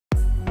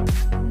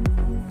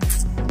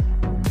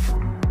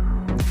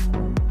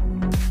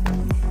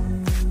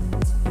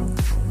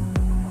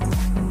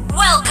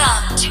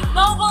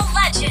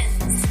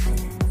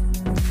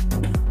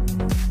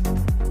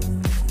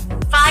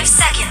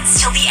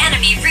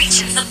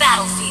reaches the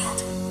battlefield.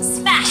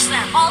 Smash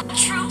them! All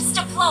troops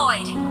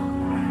deployed!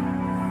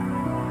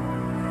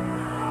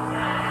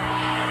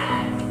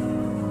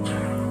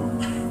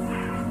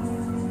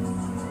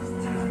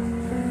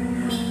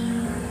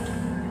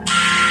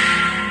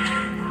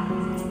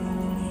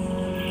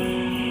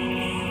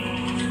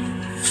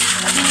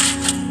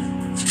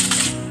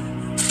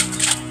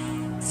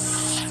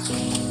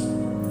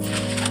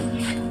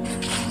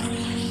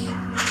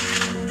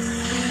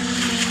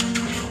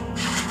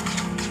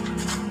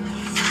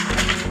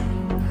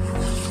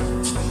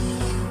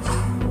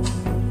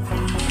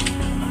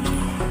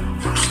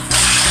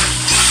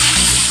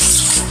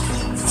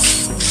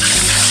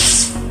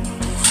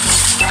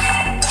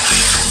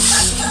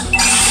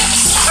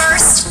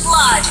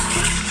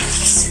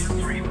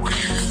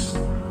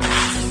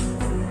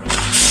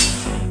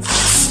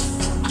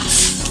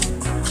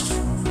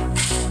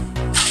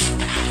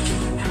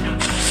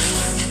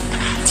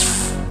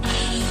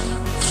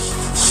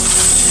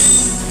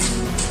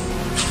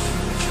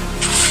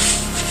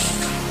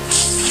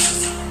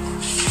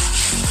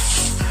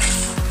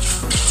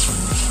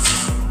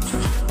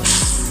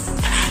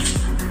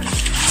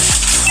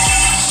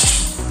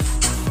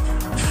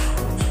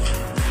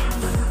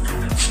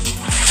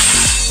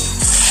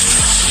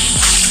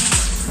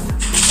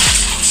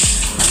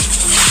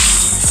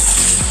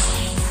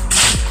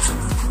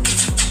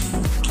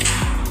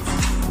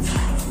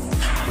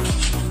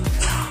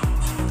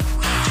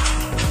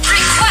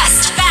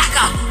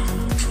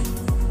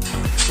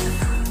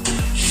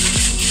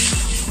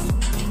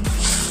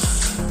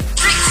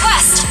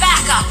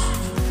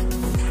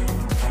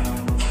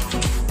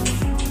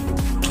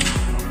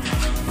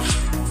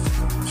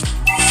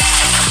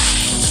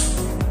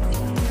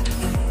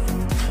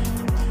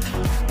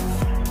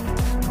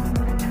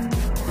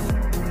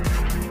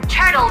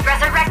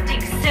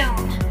 Resurrecting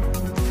soon.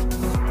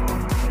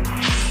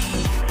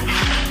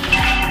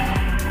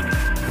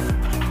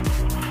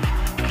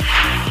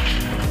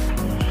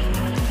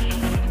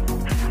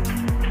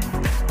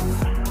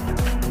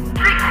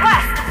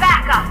 Request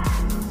backup.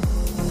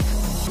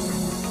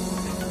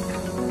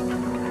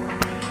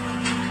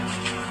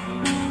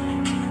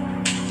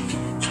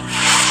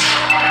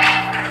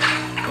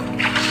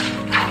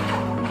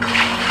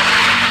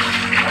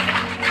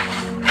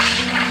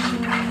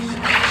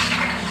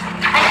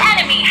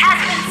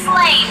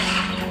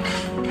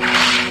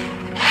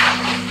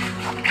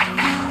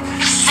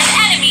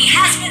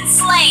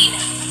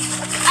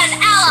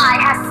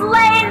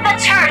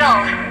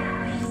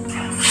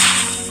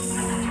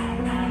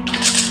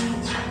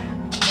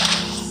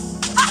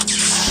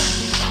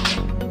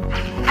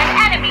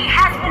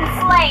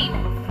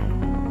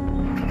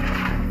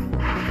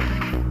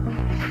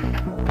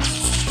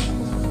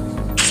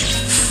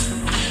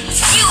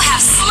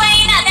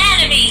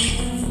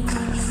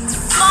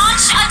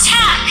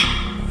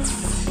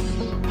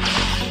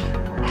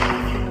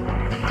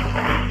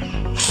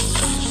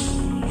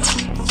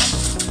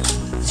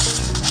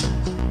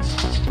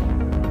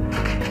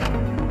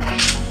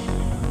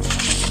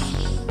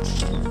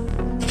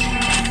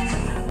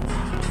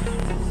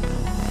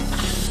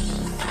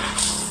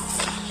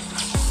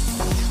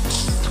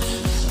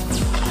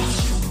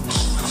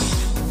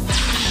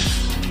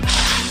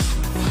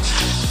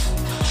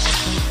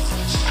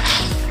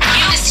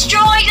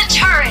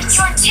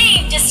 Your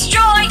team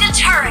destroyed a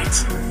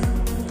turret!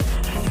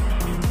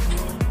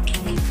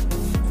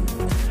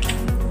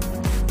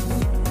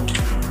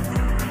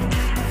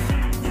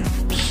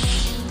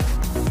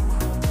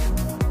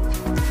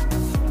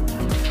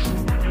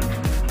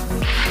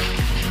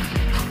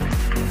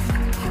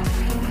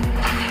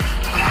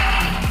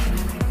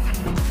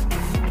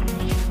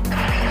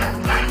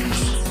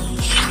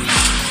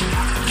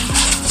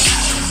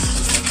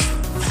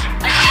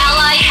 An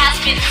ally has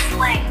been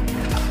slain.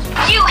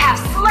 You have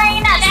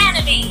slain an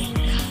enemy!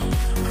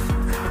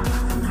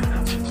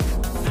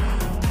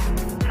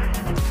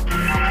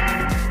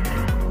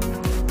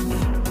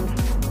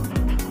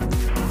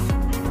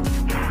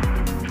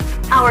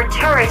 Our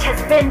turret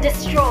has been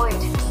destroyed.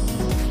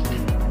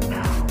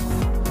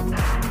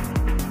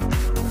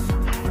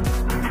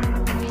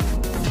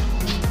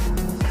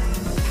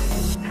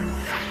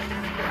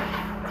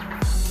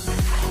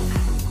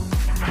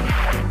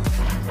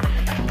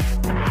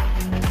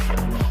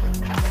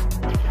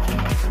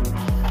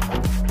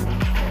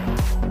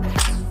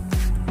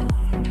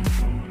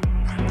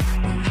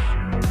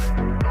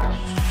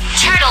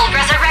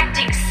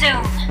 Resurrecting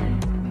soon.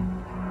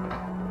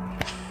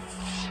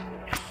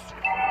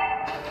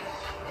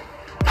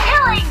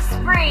 Killing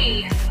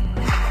spree.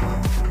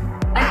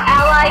 An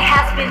ally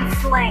has been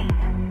slain.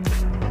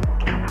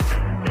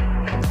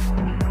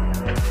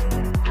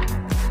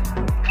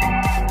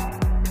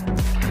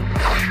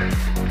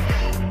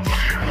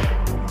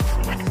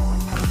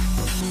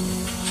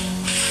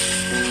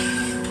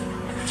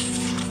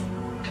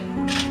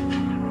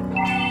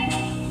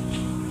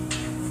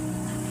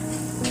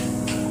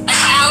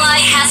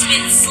 Has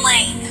been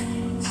slain.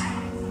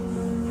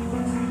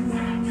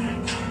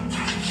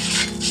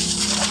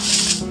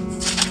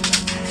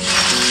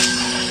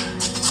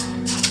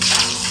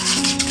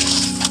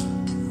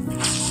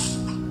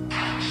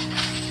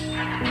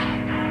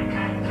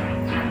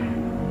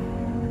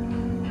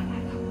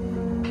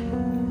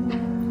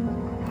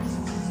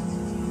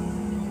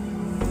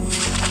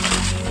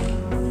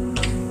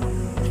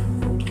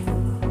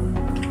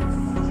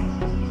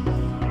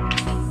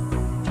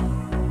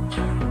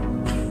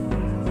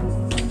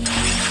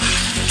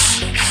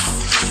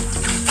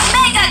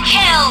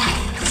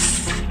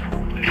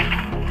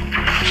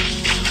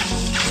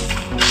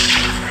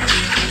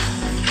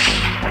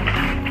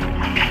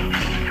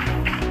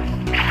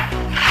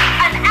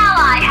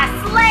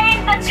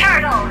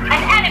 Turtle!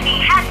 An enemy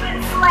has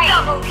been slain!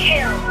 Double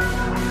kill!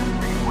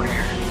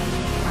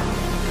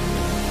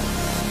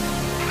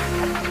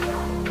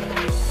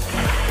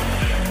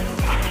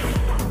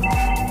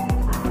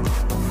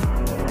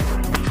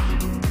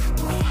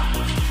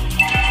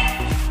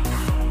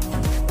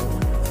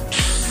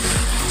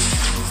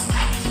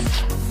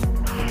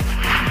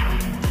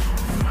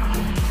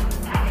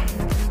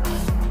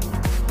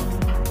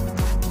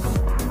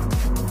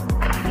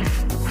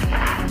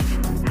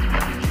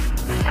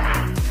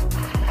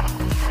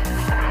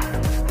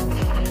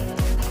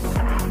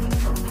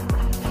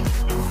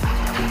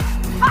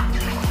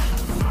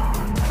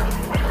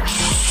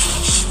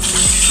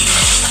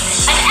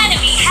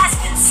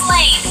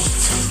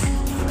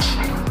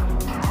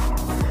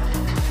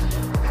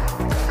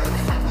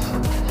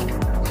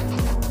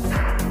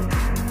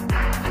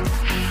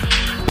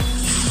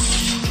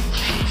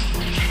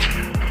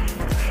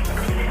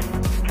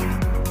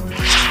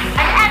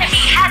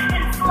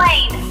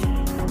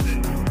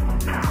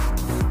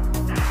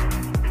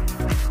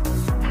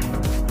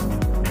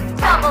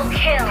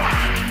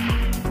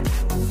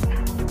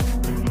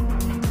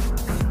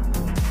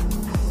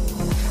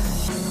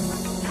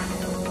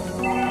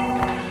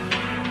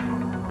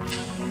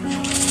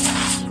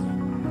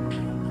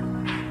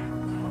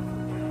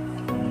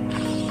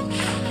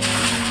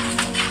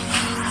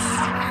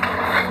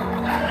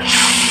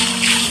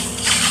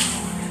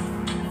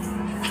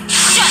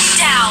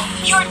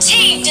 Your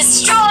team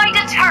destroyed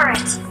a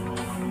turret!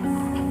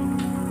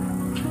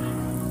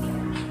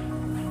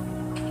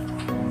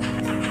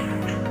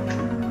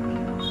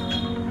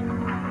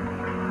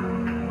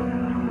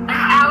 An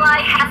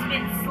ally has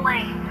been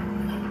slain.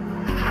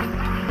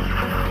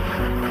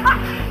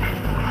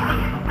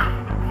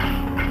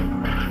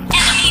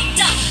 Enemy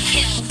double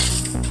kill.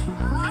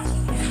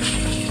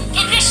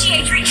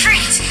 Initiate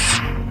retreat.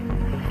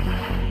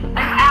 An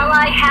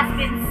ally has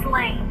been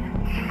slain.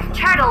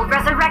 Turtle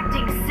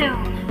resurrecting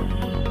soon.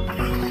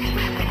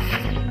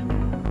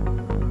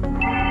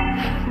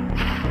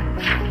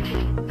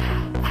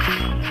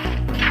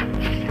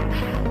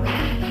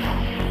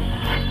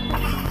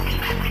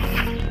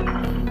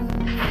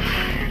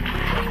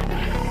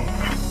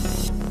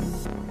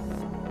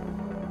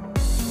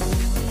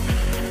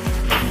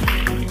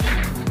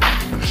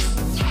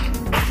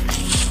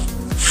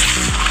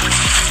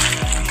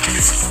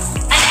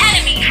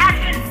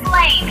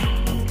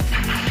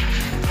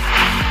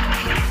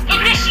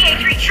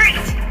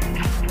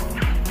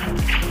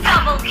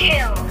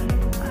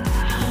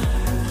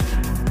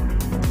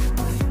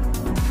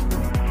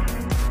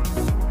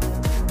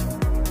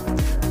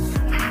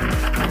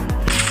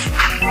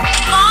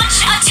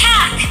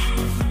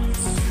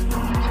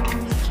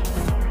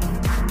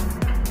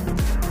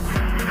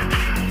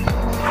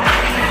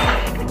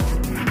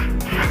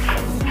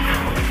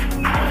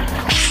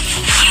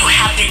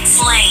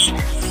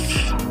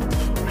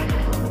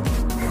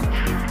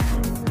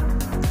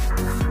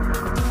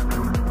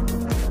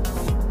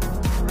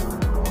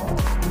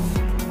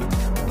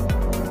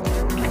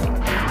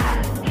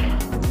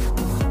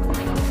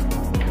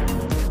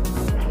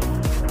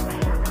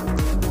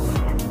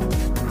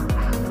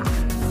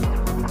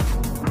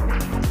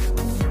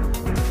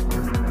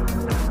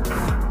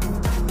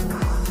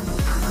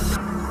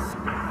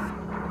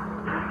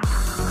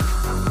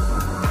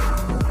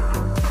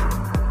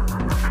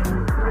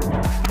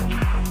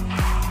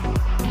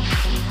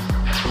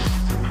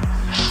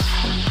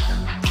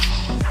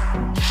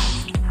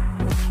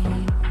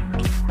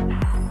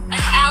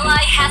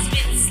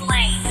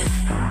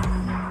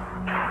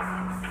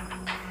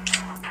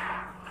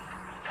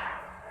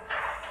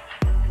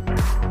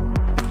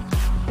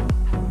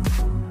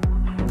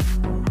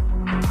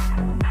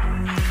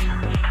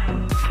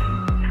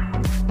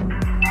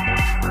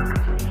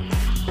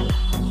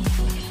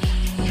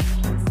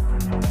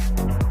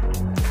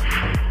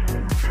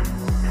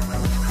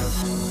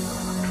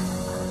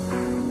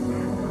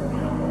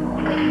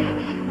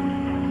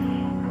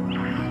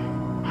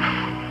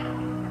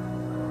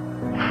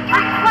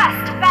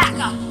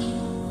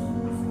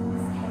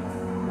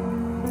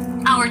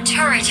 Our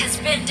turret has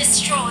been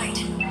destroyed.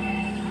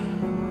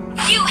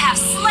 You have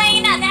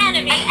slain an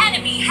enemy. An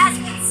enemy has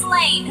been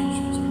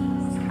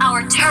slain.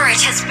 Our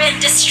turret has been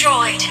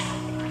destroyed.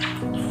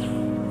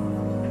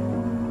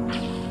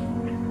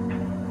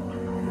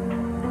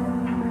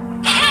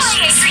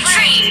 Initiate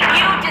retreat.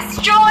 You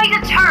destroyed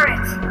a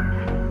turret.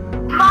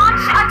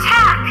 Launch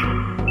attack.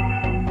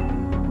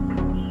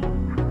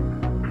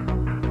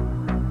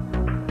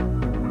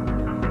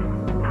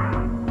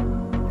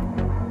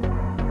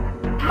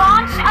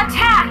 Launch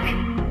attack!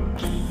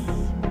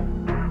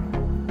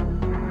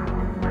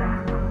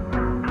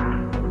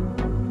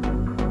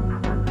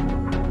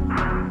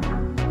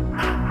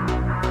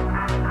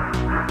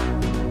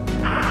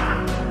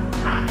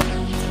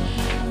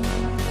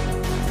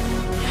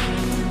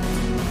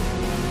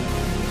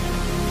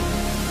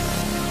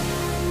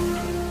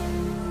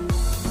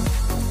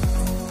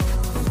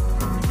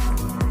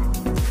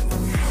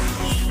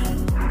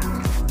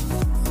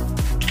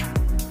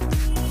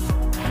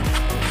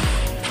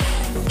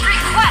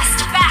 Request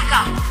backup!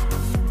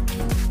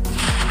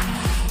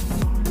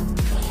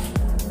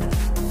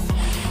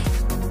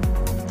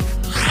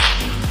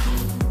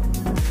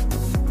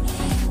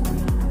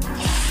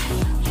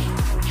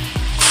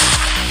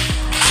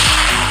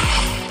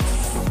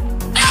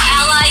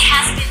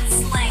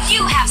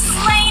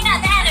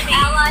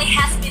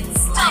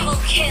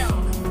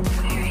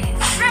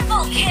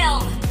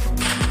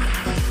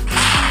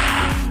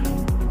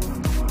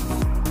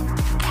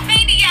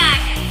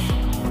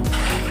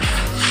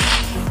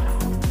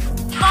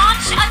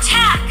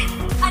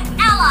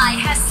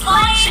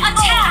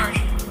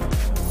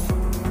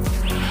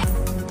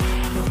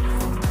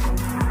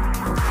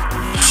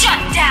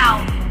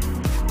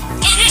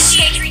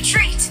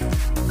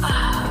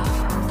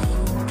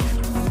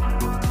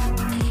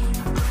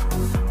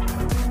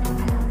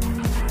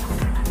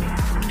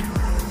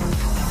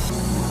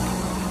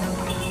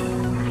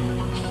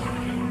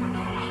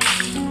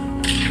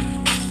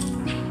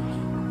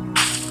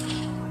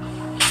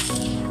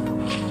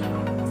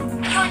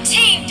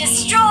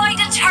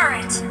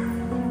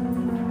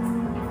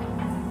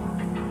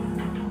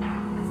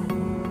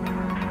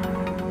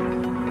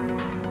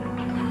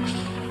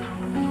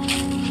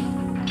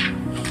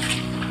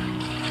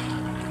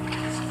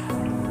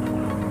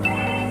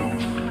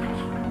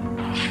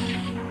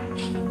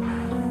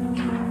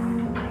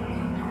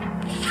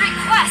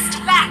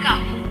 Request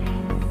backup.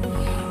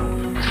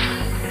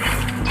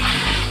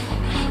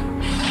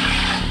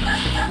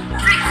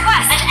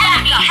 Request an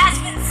enemy has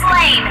been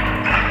slain.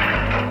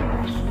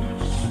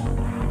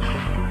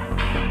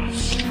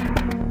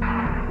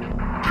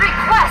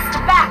 Request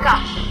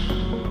backup.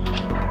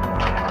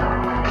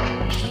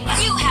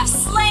 You have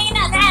slain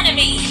an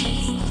enemy.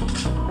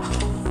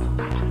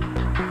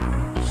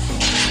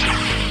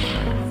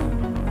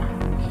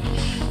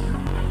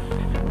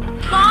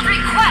 Long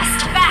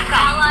request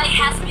backup. Ally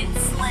has been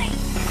slain.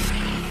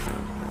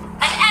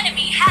 An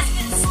enemy has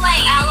been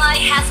slain. Ally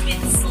has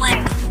been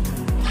slain.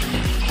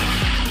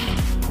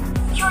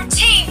 Your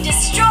team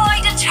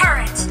destroyed a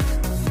turret.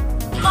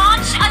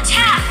 Launch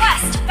attack.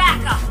 Request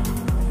backup.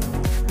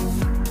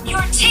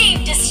 Your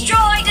team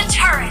destroyed a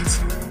turret.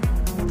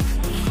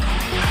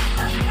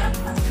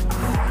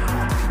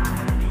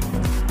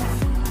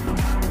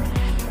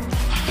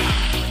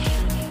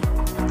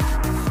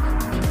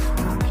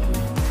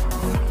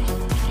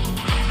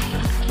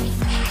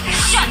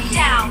 Shut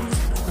down.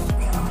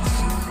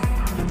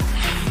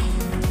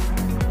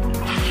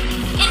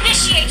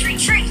 Initiate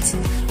retreat.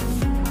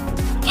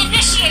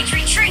 Initiate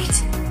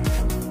retreat.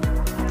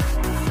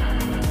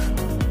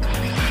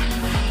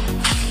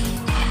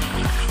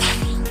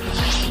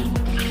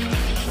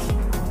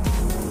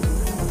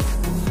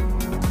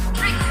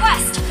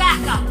 Request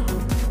backup.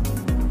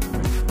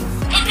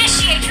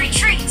 Initiate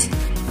retreat.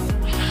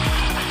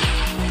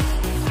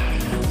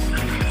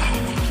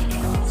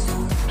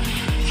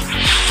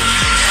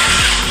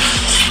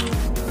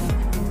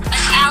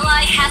 An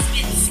ally has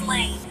been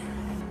slain.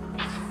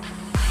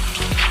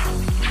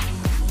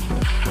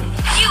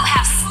 You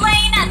have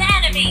slain an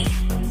enemy.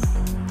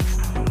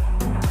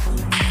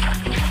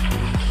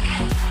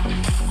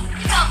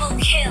 Double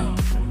kill.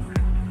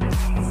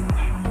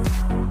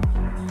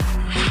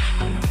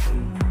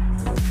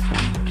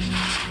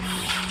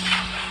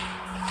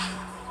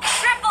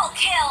 Triple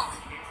kill.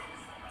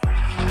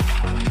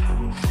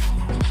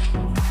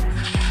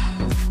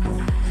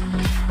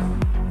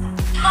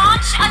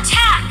 Launch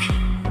attack.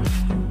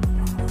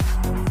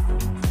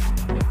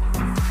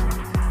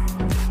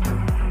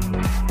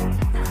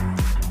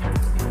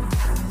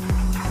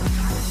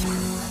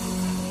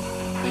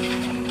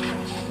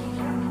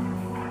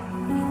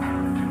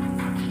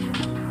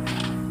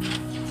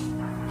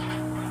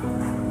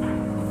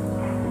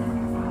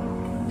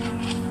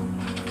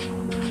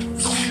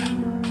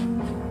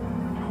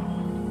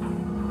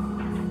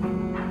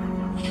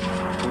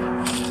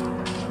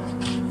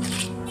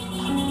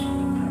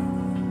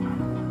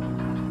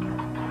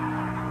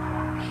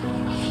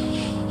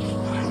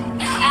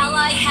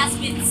 Ally has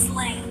been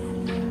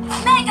slain.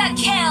 Mega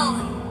kill.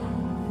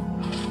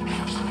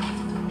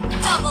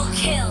 Double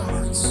kill.